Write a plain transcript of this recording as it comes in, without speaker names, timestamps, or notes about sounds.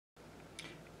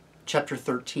Chapter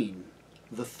 13,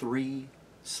 The Three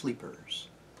Sleepers.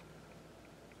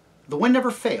 The wind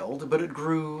never failed, but it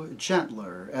grew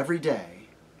gentler every day,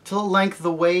 till at length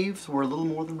the waves were little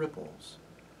more than ripples,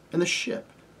 and the ship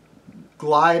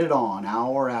glided on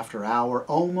hour after hour,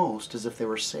 almost as if they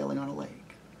were sailing on a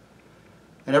lake.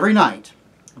 And every night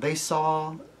they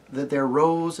saw that there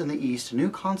rose in the east new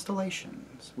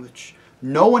constellations, which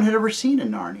no one had ever seen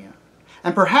in Narnia,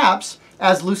 and perhaps,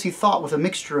 as Lucy thought with a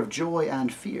mixture of joy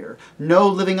and fear, no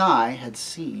living eye had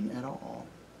seen at all.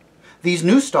 These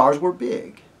new stars were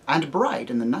big and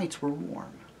bright, and the nights were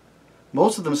warm.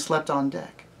 Most of them slept on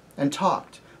deck and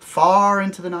talked far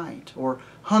into the night, or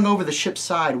hung over the ship's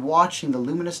side watching the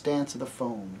luminous dance of the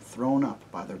foam thrown up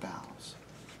by their bows.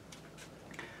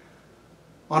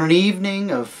 On an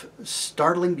evening of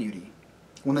startling beauty,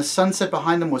 when the sunset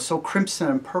behind them was so crimson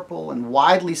and purple and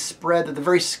widely spread that the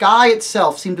very sky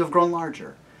itself seemed to have grown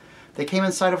larger, they came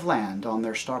in sight of land on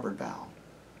their starboard bow.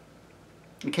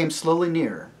 It came slowly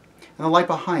nearer, and the light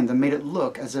behind them made it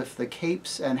look as if the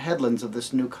capes and headlands of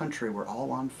this new country were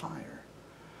all on fire.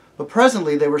 But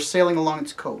presently they were sailing along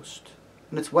its coast,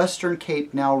 and its western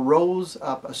cape now rose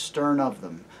up astern of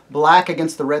them, black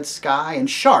against the red sky and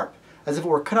sharp as if it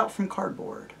were cut out from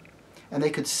cardboard, and they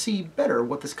could see better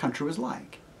what this country was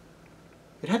like.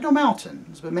 It had no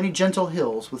mountains, but many gentle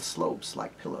hills with slopes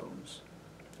like pillows.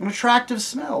 An attractive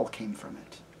smell came from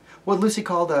it, what Lucy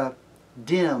called a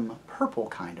dim, purple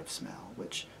kind of smell,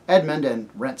 which Edmund and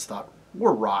Rents thought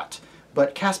were rot,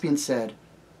 but Caspian said,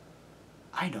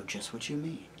 "I know just what you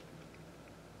mean."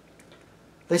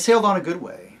 They sailed on a good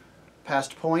way,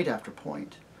 past point after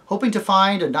point, hoping to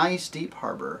find a nice deep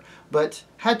harbor, but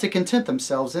had to content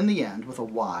themselves in the end with a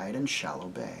wide and shallow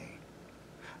bay.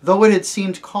 Though it had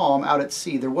seemed calm out at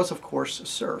sea, there was of course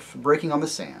surf breaking on the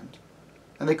sand,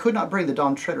 and they could not bring the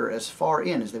Dawn Treader as far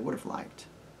in as they would have liked.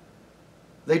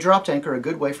 They dropped anchor a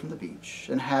good way from the beach,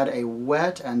 and had a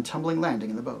wet and tumbling landing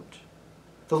in the boat.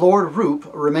 The Lord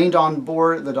Roop remained on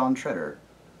board the Dawn Treader.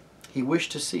 He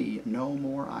wished to see no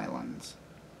more islands.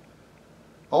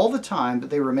 All the time that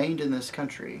they remained in this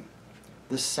country,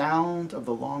 the sound of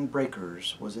the long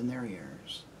breakers was in their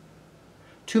ears.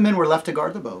 2 men were left to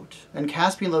guard the boat, and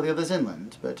Caspian led the others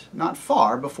inland, but not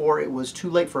far before it was too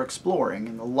late for exploring,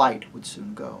 and the light would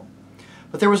soon go.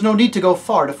 But there was no need to go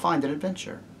far to find an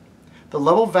adventure. The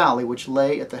level valley which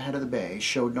lay at the head of the bay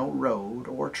showed no road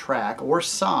or track or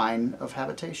sign of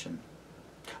habitation.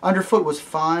 Underfoot was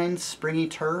fine, springy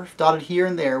turf, dotted here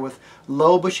and there with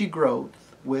low bushy growth,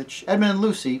 which Edmund and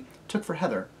Lucy took for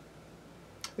heather.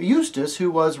 Eustace,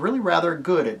 who was really rather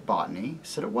good at botany,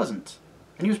 said it wasn't,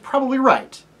 and he was probably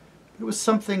right. It was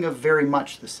something of very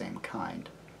much the same kind.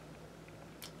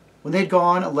 When they had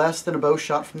gone less than a bow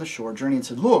shot from the shore, Journeyman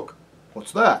said, "Look,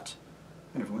 what's that?"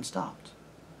 And everyone stopped.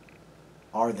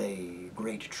 "Are they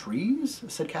great trees?"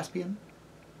 said Caspian.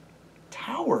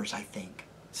 "Towers, I think,"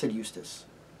 said Eustace.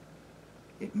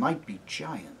 "It might be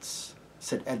giants,"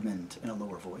 said Edmund in a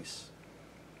lower voice.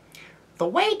 "The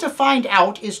way to find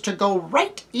out is to go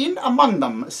right in among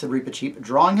them," said Reepicheep,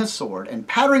 drawing his sword and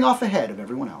pattering off ahead of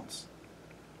everyone else.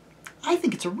 "I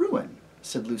think it's a ruin,"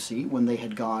 said Lucy when they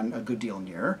had gone a good deal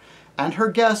nearer, and her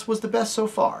guess was the best so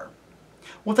far.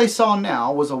 What they saw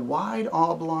now was a wide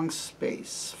oblong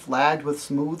space, flagged with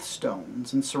smooth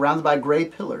stones and surrounded by gray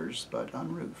pillars, but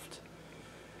unroofed.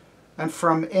 And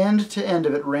from end to end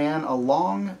of it ran a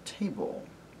long table,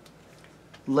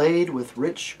 laid with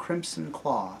rich crimson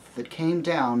cloth that came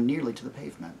down nearly to the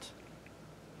pavement.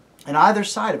 On either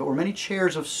side of it were many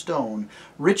chairs of stone,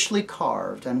 richly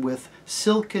carved, and with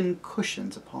silken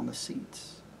cushions upon the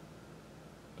seats.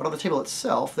 But on the table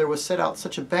itself there was set out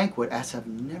such a banquet as have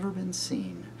never been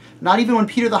seen. Not even when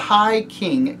Peter the High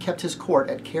King kept his court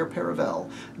at Cair Paravel.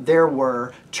 There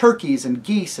were turkeys and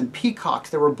geese and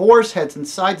peacocks. There were boar's heads and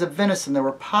sides of venison. There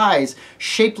were pies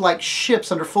shaped like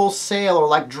ships under full sail or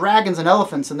like dragons and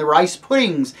elephants. And there were ice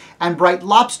puddings and bright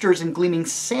lobsters and gleaming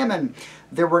salmon.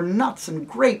 There were nuts and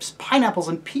grapes, pineapples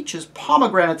and peaches,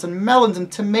 pomegranates and melons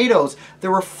and tomatoes.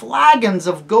 There were flagons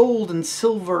of gold and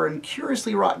silver and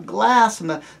curiously wrought glass, and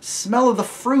the smell of the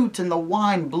fruit and the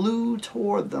wine blew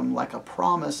toward them like a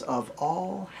promise of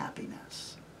all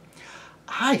happiness.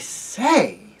 "I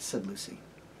say," said Lucy.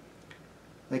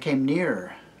 They came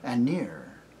nearer and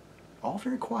nearer, all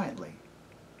very quietly.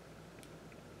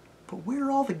 "But where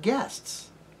are all the guests?"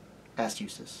 asked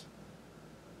Eustace.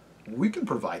 "We can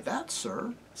provide that,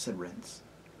 sir," said Rents.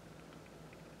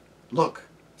 "Look,"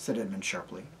 said Edmund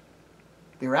sharply.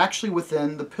 They were actually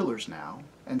within the pillars now,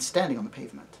 and standing on the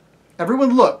pavement.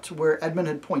 Everyone looked where Edmund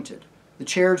had pointed. The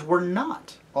chairs were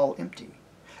not all empty.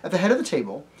 At the head of the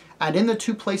table, and in the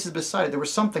two places beside it there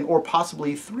was something, or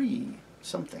possibly three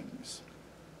somethings.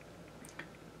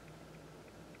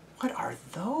 "What are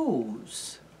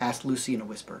those?" asked Lucy in a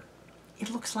whisper. "It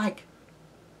looks like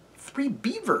 3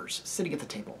 beavers sitting at the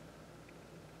table."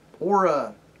 "Or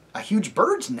a huge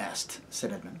bird's nest,"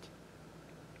 said Edmund.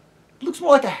 "It looks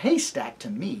more like a haystack to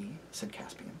me," said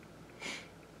Caspian.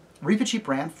 Reepicheep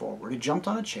ran forward, he jumped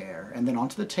on a chair, and then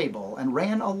onto the table, and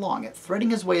ran along it, threading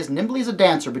his way as nimbly as a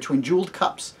dancer between jeweled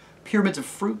cups, pyramids of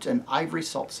fruit, and ivory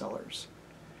salt cellars.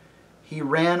 He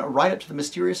ran right up to the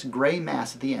mysterious gray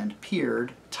mass at the end,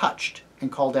 peered, touched,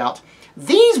 and called out,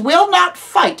 "These will not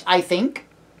fight, I think."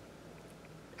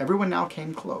 Everyone now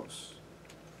came close,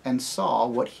 and saw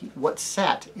what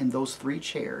sat in those 3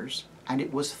 chairs, and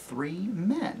it was 3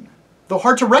 men, though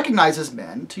hard to recognize as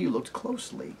men till you looked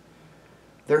closely.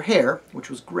 Their hair, which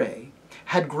was gray,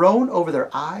 had grown over their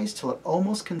eyes till it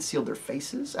almost concealed their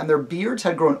faces, and their beards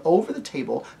had grown over the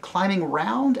table, climbing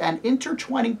round and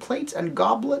intertwining plates and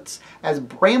goblets as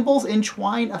brambles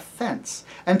entwine a fence,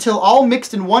 until all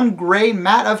mixed in one gray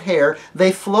mat of hair,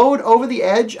 they flowed over the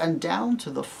edge and down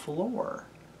to the floor.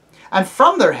 And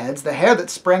from their heads, the hair that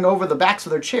sprang over the backs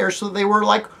of their chairs, so that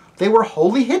they were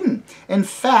wholly hidden. In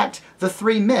fact, the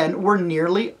 3 men were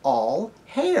nearly all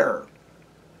hair.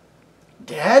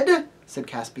 "Dead?" said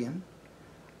Caspian.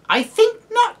 "I think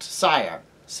not, sire,"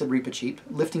 said Reepicheep,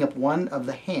 lifting up one of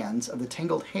the hands of the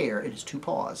tangled hair in his 2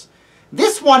 paws.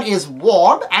 "This one is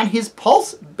warm, and his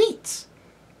pulse beats."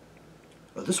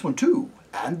 "This one too,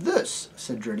 and this,"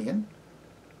 said Drinian.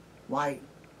 "Why,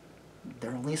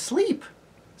 they're only asleep,"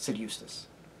 said Eustace.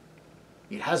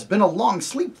 "It has been a long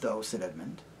sleep, though," said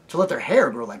Edmund, "to let their hair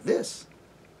grow like this."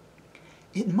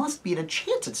 "It must be an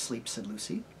enchanted sleep," said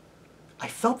Lucy. "I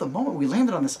felt the moment we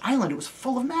landed on this island it was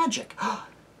full of magic.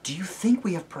 Do you think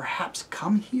we have perhaps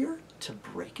come here to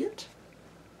break it?"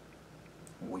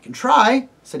 "We can try,"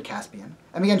 said Caspian,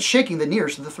 and began shaking the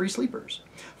nearest of the 3 sleepers.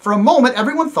 For a moment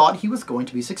everyone thought he was going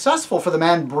to be successful, for the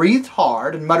man breathed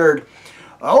hard and muttered,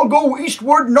 "I'll go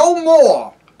eastward no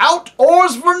more. Out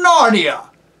oars for Narnia."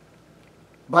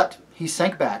 But he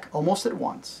sank back almost at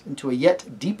once into a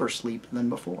yet deeper sleep than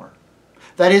before.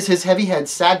 That is, his heavy head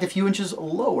sagged a few inches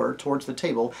lower towards the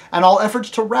table, and all efforts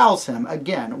to rouse him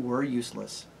again were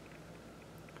useless.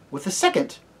 With the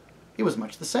second, it was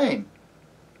much the same.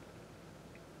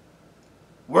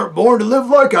 "Weren't born to live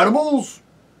like animals.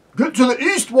 Get to the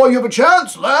east while you have a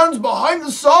chance. Land's behind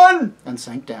the sun," and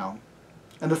sank down.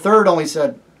 And the third only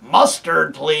said,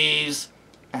 "Mustard, please,"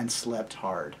 and slept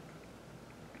hard.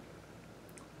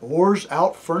 "Oars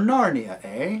out for Narnia,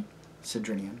 eh?" said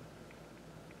Drinian.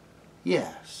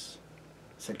 "Yes,"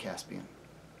 said Caspian.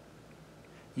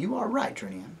 "You are right,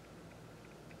 Drinian.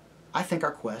 I think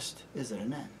our quest is at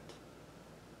an end.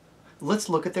 Let's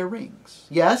look at their rings.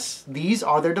 Yes, these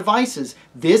are their devices.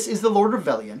 This is the Lord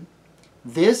Revelion,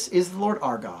 this is the Lord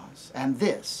Argos, and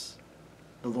this,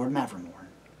 the Lord Mavremorn."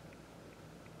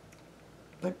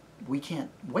 "But we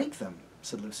can't wake them,"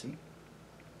 said Lucy.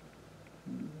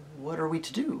 "What are we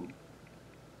to do?"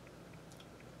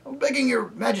 "Begging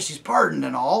your Majesty's pardon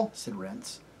and all," said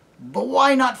Rents, "but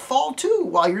why not fall to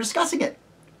while you're discussing it?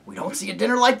 We don't see a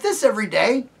dinner like this every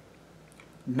day."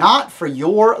 "Not for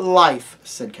your life,"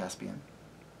 said Caspian.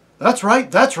 That's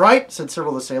right," said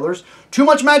several of the sailors. "Too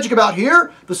much magic about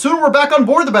here. The sooner we're back on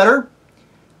board, the better."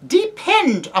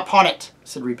 "Depend upon it,"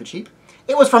 said Reepicheep,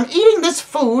 "it was from eating this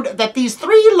food that these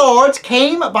 3 lords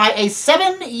came by a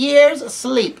 7 years'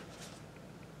 sleep."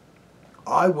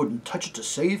 "I wouldn't touch it to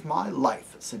save my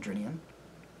life," said Drinian.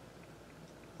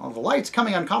 "Well, the light's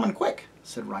coming uncommon quick,"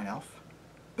 said Rheinelf.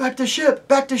 Back to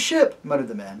ship," muttered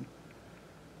the men.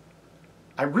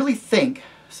 "I really think,"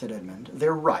 said Edmund,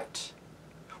 "they're right.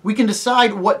 We can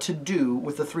decide what to do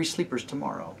with the 3 sleepers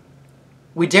tomorrow.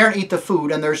 We daren't eat the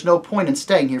food, and there's no point in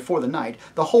staying here for the night.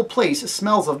 The whole place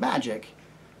smells of magic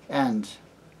and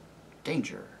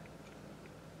danger."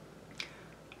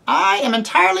 "I am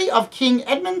entirely of King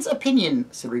Edmund's opinion,"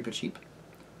 said Reepicheep,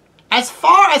 "as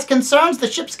far as concerns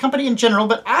the ship's company in general,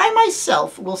 but I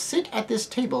myself will sit at this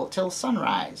table till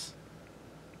sunrise."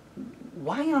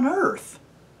 "Why on earth?"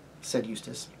 said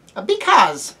Eustace.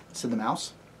 "Because," said the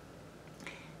mouse,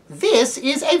 "this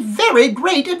is a very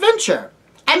great adventure,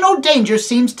 and no danger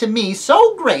seems to me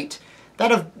so great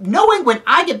that of knowing when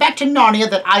I get back to Narnia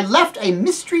that I left a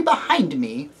mystery behind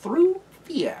me through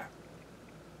fear."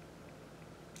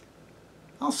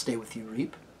 "I'll stay with you,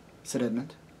 Reep," said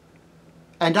Edmund.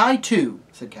 "And I too,"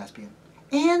 said Caspian.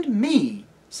 "And me,"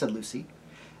 said Lucy.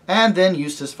 And then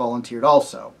Eustace volunteered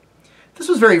also. This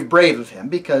was very brave of him,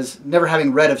 because never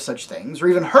having read of such things, or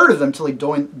even heard of them till he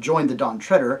joined the Dawn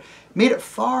Treader, made it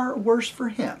far worse for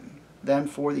him. than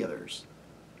for the others.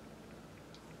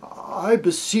 "I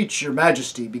beseech your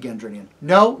majesty," began Drinian.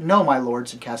 "No, no, my lord,"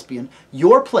 said Caspian.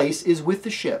 "Your place is with the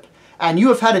ship, and you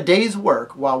have had a day's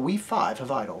work while we 5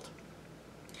 have idled."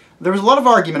 There was a lot of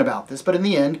argument about this, but in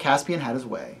the end Caspian had his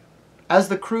way. As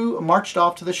the crew marched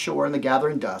off to the shore in the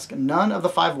gathering dusk, none of the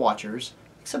 5 watchers,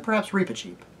 except perhaps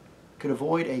Reepicheep, could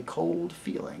avoid a cold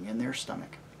feeling in their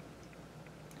stomach.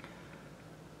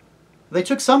 They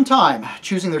took some time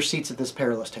choosing their seats at this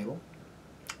perilous table.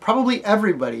 Probably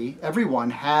everyone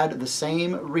had the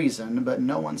same reason, but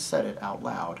no one said it out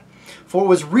loud, for it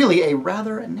was really a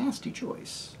rather nasty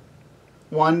choice.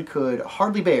 One could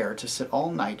hardly bear to sit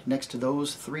all night next to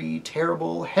those 3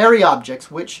 terrible, hairy objects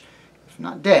which, if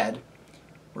not dead,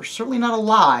 were certainly not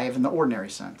alive in the ordinary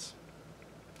sense.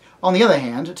 On the other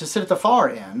hand, to sit at the far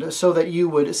end, so that you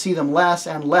would see them less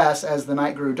and less as the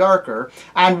night grew darker,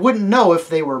 and wouldn't know if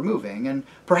they were moving, and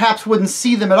perhaps wouldn't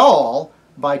see them at all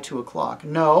by 2 o'clock.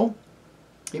 No,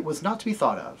 it was not to be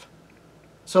thought of.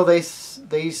 So they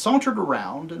sauntered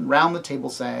around and round the table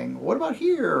saying, "What about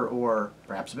here?" or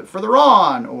 "Perhaps a bit further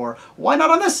on," or "Why not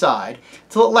on this side?"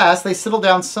 till at last they settled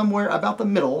down somewhere about the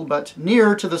middle, but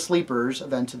nearer to the sleepers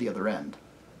than to the other end.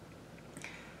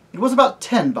 It was about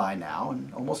 10 by now,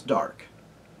 and almost dark.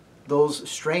 Those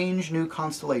strange new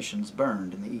constellations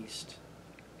burned in the east.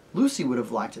 Lucy would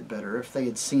have liked it better if they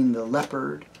had seen the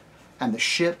leopard and the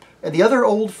ship and the other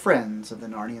old friends of the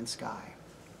Narnian sky.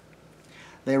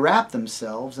 They wrapped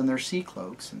themselves in their sea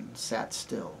cloaks and sat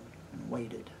still and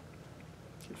waited.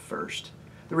 At first,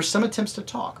 there were some attempts to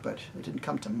talk, but it didn't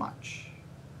come to much.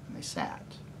 And they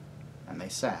sat, and they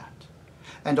sat,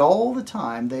 and all the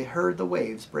time they heard the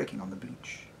waves breaking on the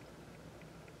beach.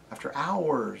 After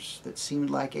hours that seemed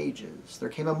like ages, there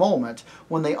came a moment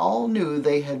when they all knew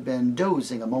they had been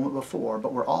dozing a moment before,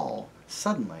 but were all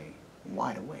suddenly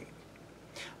wide awake.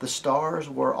 The stars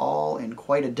were all in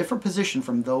quite a different position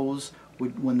from those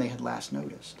when they had last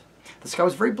noticed. The sky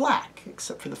was very black,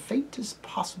 except for the faintest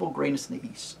possible grayness in the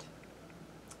east.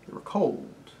 They were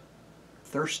cold,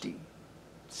 thirsty,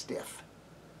 stiff.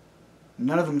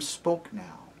 None of them spoke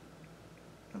now.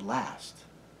 At last,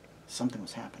 something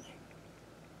was happening.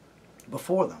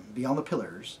 Before them, beyond the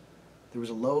pillars, there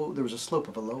was a slope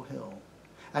of a low hill,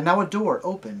 and now a door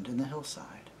opened in the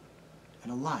hillside,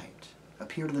 and a light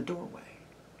appeared in the doorway.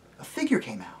 A figure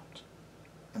came out,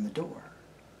 and the door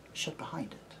shut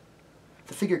behind it.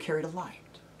 The figure carried a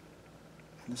light,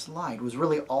 and this light was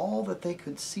really all that they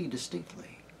could see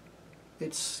distinctly.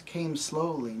 It came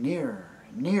slowly nearer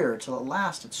and nearer, till at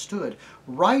last it stood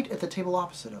right at the table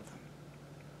opposite of them.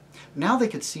 Now they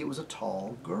could see it was a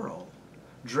tall girl,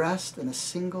 dressed in a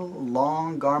single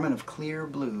long garment of clear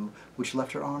blue, which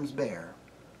left her arms bare.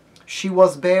 She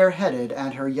was bare-headed,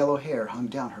 and her yellow hair hung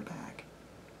down her back.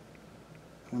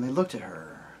 When they looked at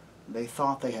her, they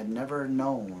thought they had never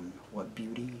known what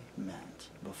beauty meant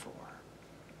before.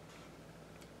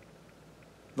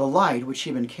 The light which she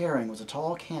had been carrying was a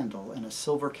tall candle in a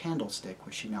silver candlestick,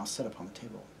 which she now set upon the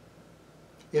table.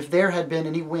 If there had been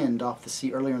any wind off the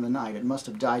sea earlier in the night, it must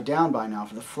have died down by now,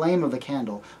 for the flame of the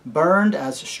candle burned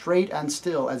as straight and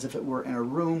still as if it were in a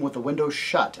room with the windows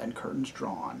shut and curtains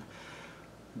drawn.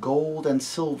 Gold and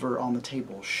silver on the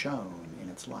table shone in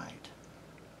its light.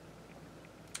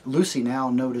 Lucy now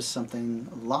noticed something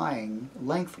lying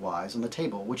lengthwise on the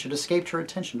table, which had escaped her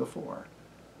attention before.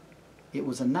 It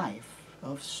was a knife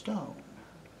of stone,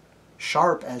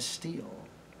 sharp as steel,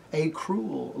 a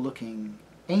cruel-looking,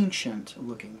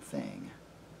 ancient-looking thing.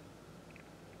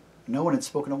 No one had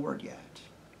spoken a word yet.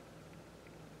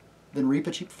 Then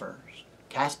Reepicheep first,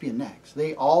 Caspian next.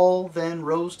 They all then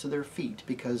rose to their feet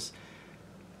because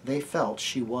they felt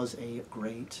she was a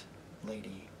great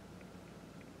lady.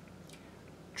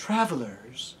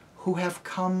 "Travelers who have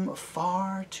come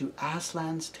far to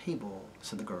Aslan's table,"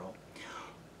 said the girl,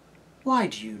 "why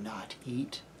do you not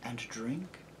eat and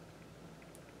drink?"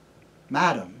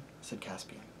 "Madam," said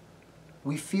Caspian,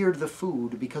 "we feared the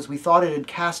food because we thought it had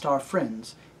cast our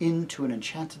friends into an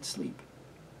enchanted sleep."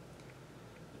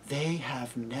 "They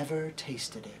have never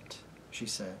tasted it," she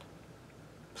said.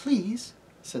 "Please,"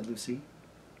 said Lucy,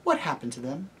 "what happened to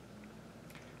them?"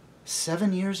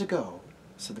 "7 years ago,"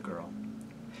 said the girl,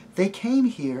 "they came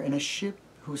here in a ship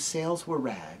whose sails were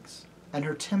rags, and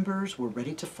her timbers were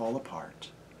ready to fall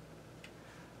apart.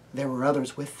 There were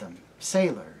others with them,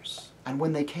 sailors, and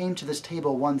when they came to this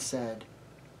table, one said,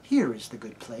 'Here is the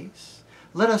good place.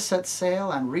 Let us set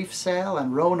sail and reef sail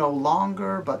and row no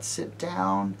longer, but sit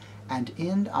down and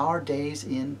end our days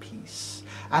in peace.'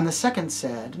 And the second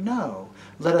said, 'No,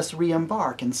 let us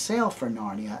re-embark and sail for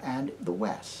Narnia and the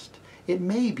west. It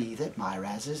may be that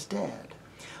Myraz is dead.'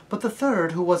 But the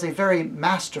third, who was a very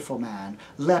masterful man,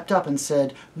 leapt up and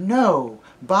said, "No,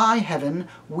 by heaven,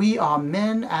 we are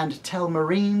men and tell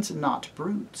marines, not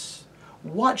brutes.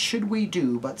 What should we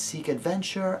do but seek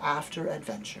adventure after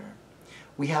adventure?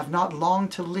 We have not long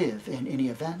to live in any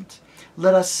event.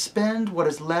 Let us spend what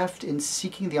is left in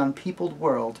seeking the unpeopled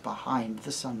world behind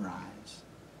the sunrise."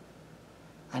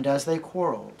 And as they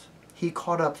quarrelled, he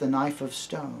caught up the knife of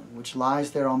stone which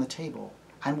lies there on the table,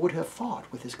 and would have fought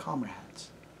with his comrades.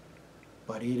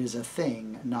 But it is a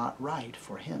thing not right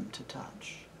for him to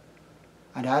touch.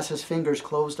 And as his fingers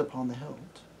closed upon the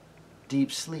hilt,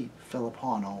 deep sleep fell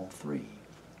upon all three.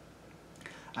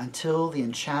 Until the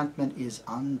enchantment is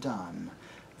undone,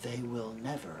 they will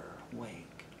never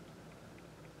wake.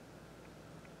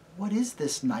 "What is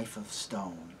this knife of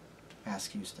stone?"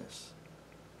 asked Eustace.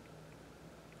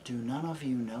 "Do none of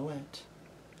you know it?"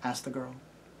 asked the girl.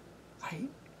 I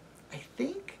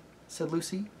think," said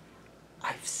Lucy,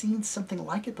 "I've seen something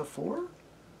like it before.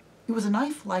 It was a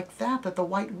knife like that the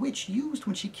White Witch used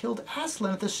when she killed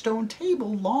Aslan at the stone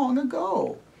table long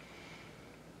ago."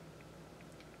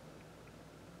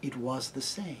 "It was the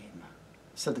same,"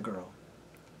 said the girl,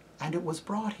 "and it was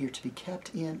brought here to be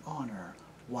kept in honor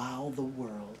while the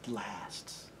world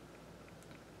lasts."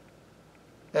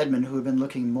 Edmund, who had been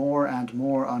looking more and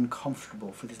more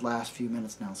uncomfortable for these last few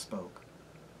minutes, now spoke.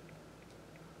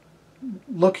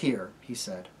 "Look here," he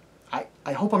said.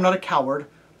 I hope I'm not a coward.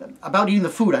 About eating the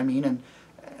food, I mean,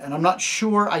 and I'm not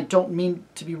sure, I don't mean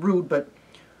to be rude, but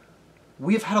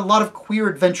we have had a lot of queer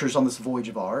adventures on this voyage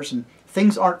of ours, and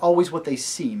things aren't always what they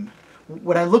seem.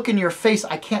 When I look in your face,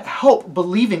 I can't help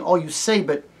believing all you say,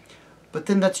 but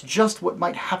then that's just what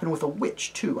might happen with a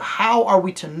witch, too. How are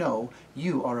we to know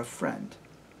you are a friend?"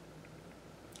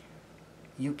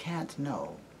 "You can't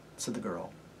know," said the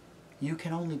girl. "You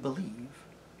can only believe,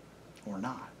 or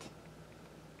not."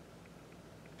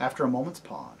 After a moment's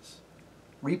pause,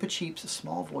 Reepicheep's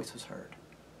small voice was heard.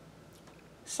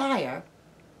 "Sire,"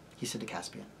 he said to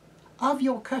Caspian, "of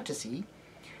your courtesy,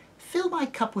 fill my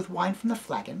cup with wine from the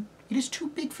flagon. It is too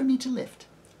big for me to lift.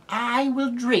 I will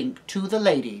drink to the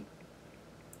lady."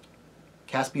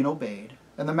 Caspian obeyed,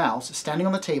 and the mouse, standing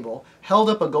on the table, held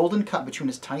up a golden cup between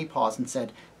his tiny paws and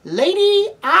said, "Lady,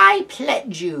 I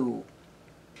pledge you."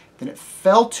 Then it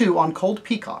fell to on Cold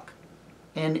Peacock,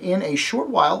 and in a short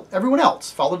while everyone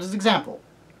else followed his example.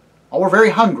 All were very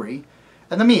hungry,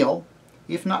 and the meal,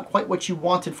 if not quite what you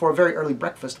wanted for a very early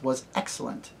breakfast, was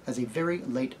excellent as a very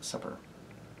late supper.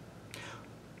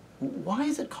 "Why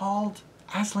is it called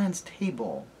Aslan's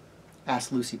Table?"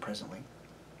 asked Lucy presently.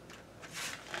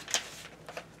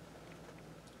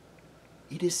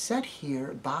 "It is set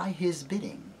here by his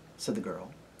bidding," said the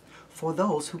girl, "for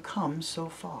those who come so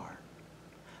far.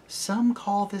 Some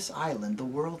call this island the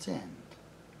world's end,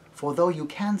 for though you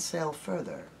can sail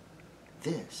further,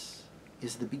 this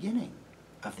is the beginning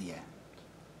of the end."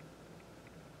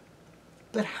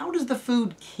 "But how does the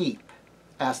food keep?"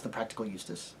 asked the practical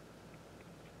Eustace.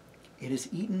 "It is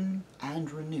eaten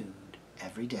and renewed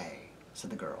every day,"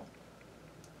 said the girl.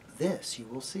 "This you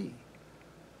will see."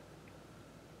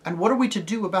 "And what are we to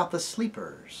do about the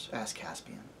sleepers?" asked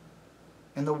Caspian.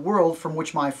 "In the world from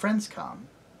which my friends come,"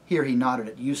 here he nodded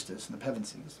at Eustace and the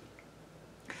Pevensies,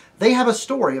 "they have a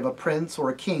story of a prince or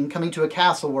a king coming to a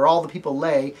castle where all the people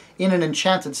lay in an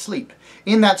enchanted sleep.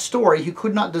 In that story he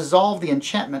could not dissolve the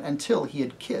enchantment until he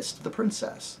had kissed the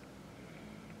princess."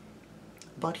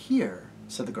 "But here,"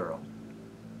 said the girl,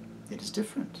 "it is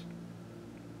different.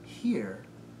 Here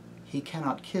he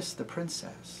cannot kiss the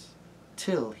princess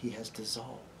till he has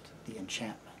dissolved the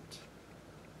enchantment."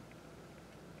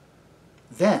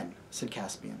 "Then," said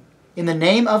Caspian, "in the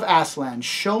name of Aslan,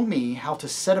 show me how to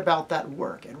set about that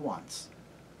work at once."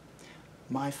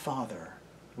 "My father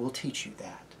will teach you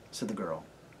that," said the girl.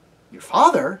 "Your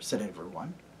father?" said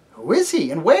everyone. "Who is he,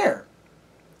 and where?"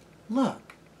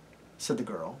 "Look," said the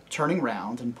girl, turning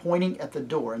round and pointing at the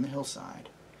door in the hillside.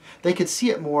 They could see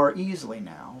it more easily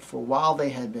now, for while they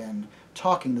had been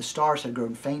talking the stars had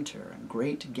grown fainter, and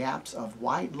great gaps of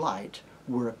white light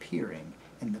were appearing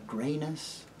in the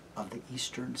grayness of the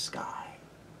eastern sky.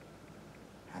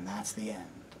 And that's the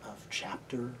end of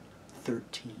chapter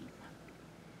 13.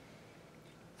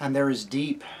 And there is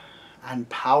deep and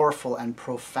powerful and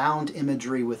profound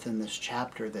imagery within this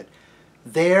chapter that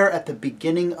there at the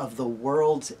beginning of the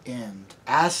world's end,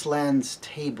 Aslan's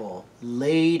table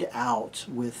laid out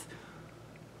with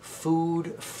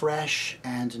food fresh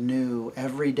and new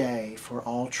every day for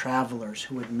all travelers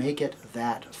who would make it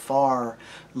that far,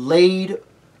 laid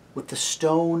with the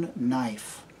stone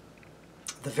knife,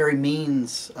 the very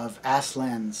means of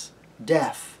Aslan's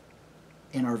death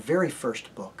in our very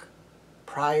first book,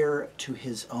 prior to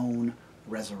his own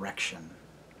resurrection.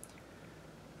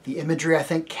 The imagery, I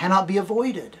think, cannot be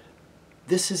avoided.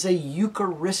 This is a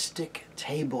Eucharistic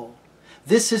table.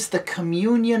 This is the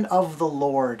communion of the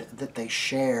Lord that they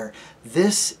share.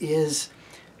 This is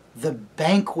the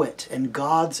banquet in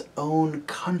God's own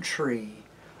country,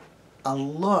 a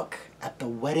look at the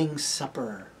wedding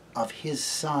supper of his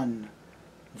Son,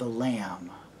 the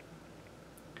Lamb.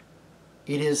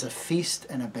 It is a feast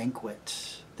and a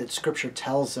banquet that Scripture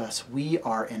tells us we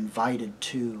are invited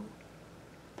to.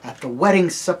 At the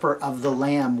wedding supper of the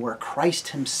Lamb, where Christ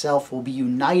himself will be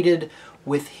united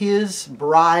with his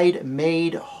bride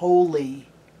made holy,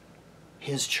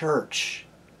 his church,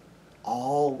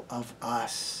 all of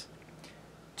us,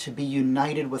 to be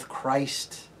united with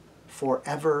Christ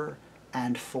forever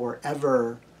and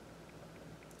forever.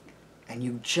 And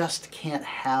you just can't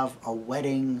have a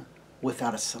wedding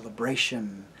without a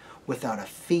celebration, without a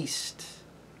feast.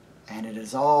 And it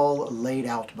is all laid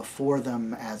out before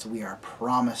them as we are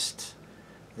promised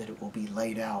that it will be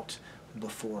laid out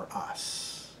before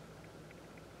us.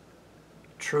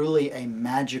 Truly a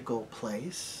magical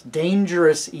place,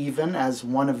 dangerous even, as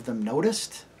one of them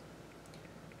noticed,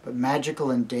 but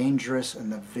magical and dangerous in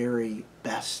the very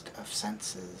best of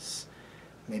senses.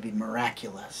 Maybe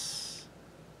miraculous,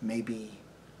 maybe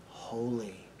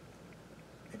holy,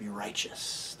 maybe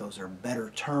righteous. Those are better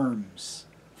terms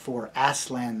for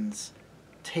Aslan's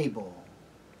table,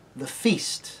 the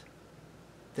feast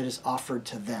that is offered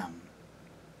to them,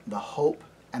 the hope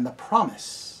and the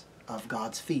promise of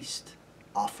God's feast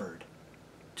offered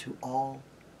to all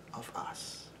of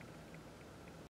us.